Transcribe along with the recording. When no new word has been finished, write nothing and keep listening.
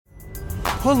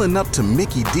Pulling up to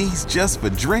Mickey D's just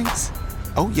for drinks?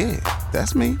 Oh yeah,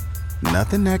 that's me.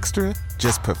 Nothing extra,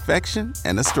 just perfection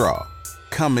and a straw.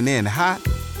 Coming in hot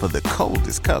for the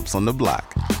coldest cups on the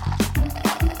block.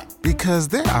 Because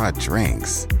there are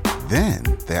drinks. Then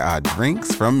there are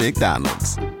drinks from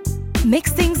McDonald's.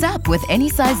 Mix things up with any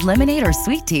size lemonade or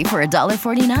sweet tea for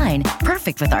 $1.49.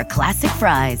 Perfect with our classic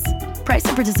fries. Price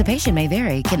and participation may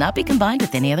vary. Cannot be combined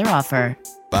with any other offer.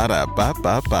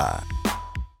 Ba-da-ba-ba-ba.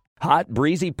 Hot,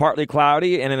 breezy, partly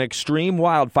cloudy, and an extreme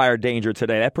wildfire danger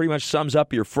today. That pretty much sums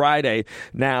up your Friday.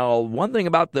 Now, one thing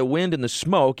about the wind and the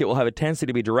smoke, it will have a tendency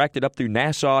to be directed up through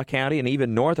Nassau County and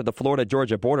even north of the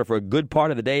Florida-Georgia border for a good part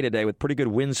of the day today with pretty good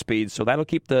wind speeds. So that'll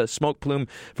keep the smoke plume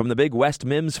from the big West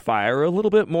MIMS fire a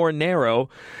little bit more narrow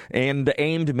and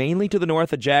aimed mainly to the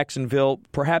north of Jacksonville,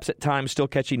 perhaps at times still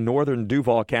catching northern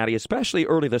Duval County, especially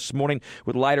early this morning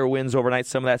with lighter winds overnight.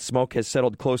 Some of that smoke has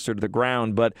settled closer to the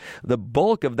ground, but the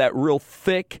bulk of that real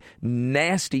thick,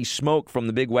 nasty smoke from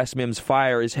the big West MIMS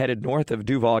fire is headed north of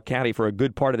Duval County for a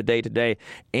good part of the day today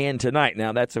and tonight.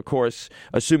 Now, that's, of course,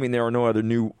 assuming there are no other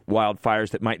new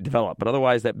wildfires that might develop. But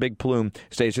otherwise, that big plume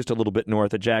stays just a little bit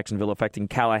north of Jacksonville, affecting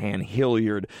Callahan,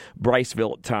 Hilliard,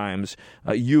 Briceville at times,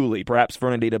 Yulee, perhaps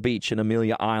Fernandina Beach and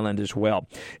Amelia Island as well.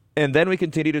 And then we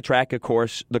continue to track, of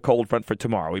course, the cold front for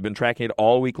tomorrow. We've been tracking it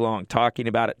all week long, talking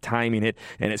about it, timing it,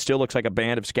 and it still looks like a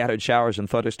band of scattered showers and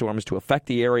thunderstorms to affect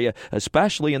the area,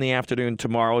 especially in the afternoon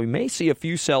tomorrow. We may see a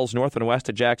few cells north and west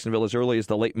of Jacksonville as early as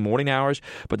the late morning hours,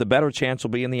 but the better chance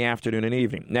will be in the afternoon and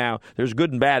evening. Now, there's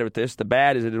good and bad with this. The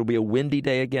bad is that it'll be a windy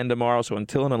day again tomorrow, so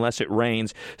until and unless it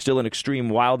rains, still an extreme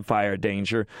wildfire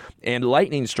danger. And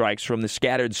lightning strikes from the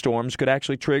scattered storms could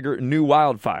actually trigger new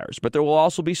wildfires. But there will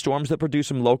also be storms that produce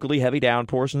some locally heavy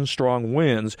downpours and strong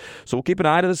winds. So we'll keep an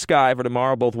eye to the sky for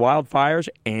tomorrow, both wildfires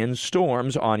and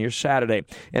storms on your Saturday.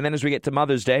 And then as we get to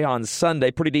Mother's Day on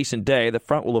Sunday, pretty decent day. The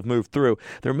front will have moved through.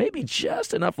 There may be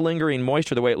just enough lingering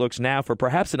moisture the way it looks now for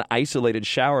perhaps an isolated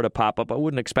shower to pop up. I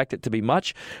wouldn't expect it to be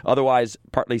much. Otherwise,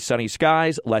 partly sunny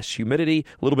skies, less humidity,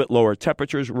 a little bit lower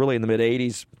temperatures, really in the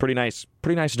mid-80s. Pretty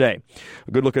nice day.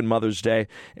 A good-looking Mother's Day.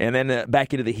 And then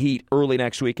back into the heat early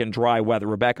next week and dry weather.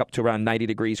 We're back up to around 90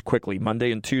 degrees quickly.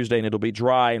 Monday and Tuesday, and it'll be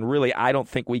dry. And really, I don't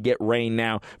think we get rain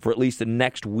now for at least the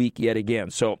next week yet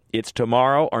again. So it's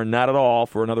tomorrow or not at all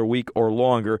for another week or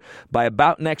longer. By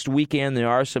about next weekend, there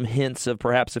are some hints of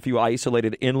perhaps a few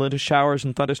isolated inland showers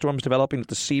and thunderstorms developing with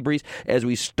the sea breeze as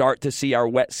we start to see our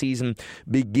wet season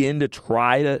begin to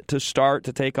try to start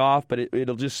to take off. But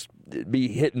it'll just be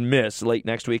hit and miss late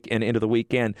next week and into the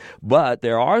weekend. But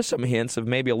there are some hints of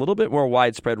maybe a little bit more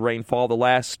widespread rainfall the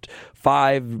last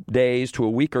 5 days to a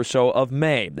week or so of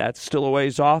May. That's still a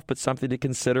ways off, but something to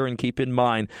consider and keep in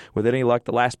mind. With any luck,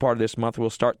 the last part of this month will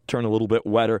start to turn a little bit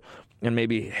wetter and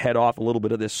maybe head off a little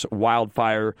bit of this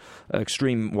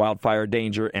extreme wildfire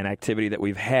danger and activity that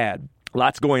we've had.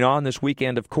 Lots going on this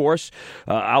weekend, of course.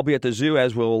 I'll be at the zoo,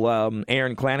 as will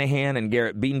Aaron Clanahan and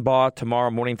Garrett Beanbaugh tomorrow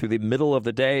morning through the middle of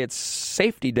the day. It's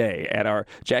safety day at our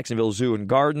Jacksonville Zoo and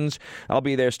Gardens. I'll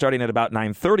be there starting at about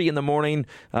 9:30 in the morning.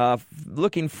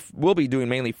 We'll be doing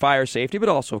mainly fire safety, but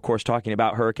also, of course, talking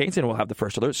about hurricanes. And we'll have the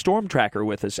first alert storm tracker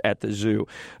with us at the zoo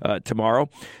tomorrow.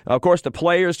 Of course, the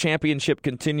Players Championship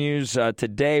continues.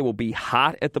 Today will be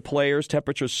hot at the Players.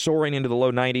 Temperatures soaring into the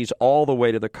low 90s all the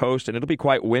way to the coast, and it'll be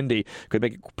quite windy. Could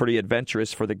make it pretty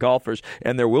adventurous for the golfers.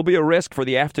 And there will be a risk for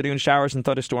the afternoon showers and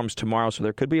thunderstorms tomorrow, so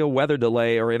there could be a weather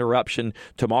delay or interruption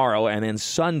tomorrow. And then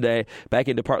Sunday, back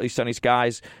into partly sunny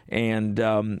skies, and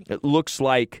it looks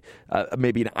like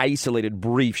maybe an isolated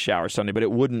brief shower Sunday, but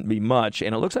it wouldn't be much.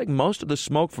 And it looks like most of the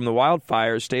smoke from the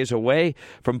wildfires stays away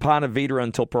from Ponte Vedra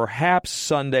until perhaps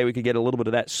Sunday. We could get a little bit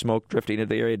of that smoke drifting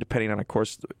into the area, depending on, of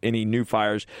course, any new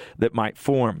fires that might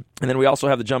form. And then we also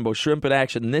have the Jumbo Shrimp in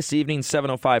action this evening,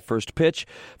 7:05 first pitch.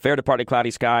 Fair to partly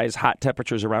cloudy skies. Hot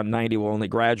temperatures around 90 will only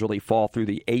gradually fall through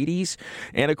the 80s.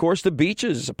 And, of course, the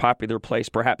beaches, a popular place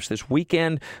perhaps this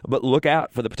weekend. But look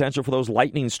out for the potential for those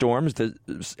lightning storms the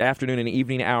afternoon and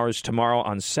evening hours tomorrow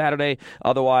on Saturday.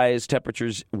 Otherwise,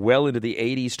 temperatures well into the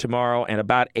 80s tomorrow and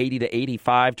about 80 to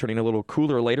 85, turning a little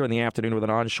cooler later in the afternoon with an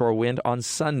onshore wind on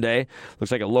Sunday.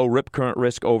 Looks like a low rip current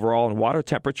risk overall, and water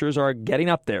temperatures are getting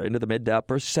up there into the mid to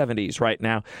upper 70s right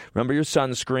now. Remember your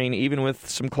sunscreen. Even with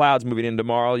some clouds moving in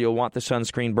tomorrow, you'll want the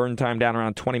sunscreen. Burn time down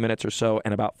around 20 minutes or so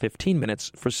and about 15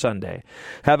 minutes for Sunday.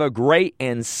 Have a great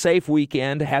and safe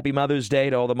weekend. Happy Mother's Day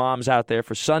to all the moms out there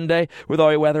for Sunday with all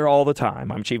your weather all the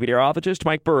time. I'm Chief Meteorologist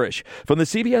Mike Burrish from the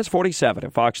CBS 47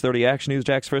 and Fox 30X News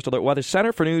Jack's First Alert Weather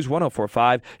Center for News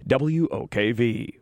 104.5 WOKV.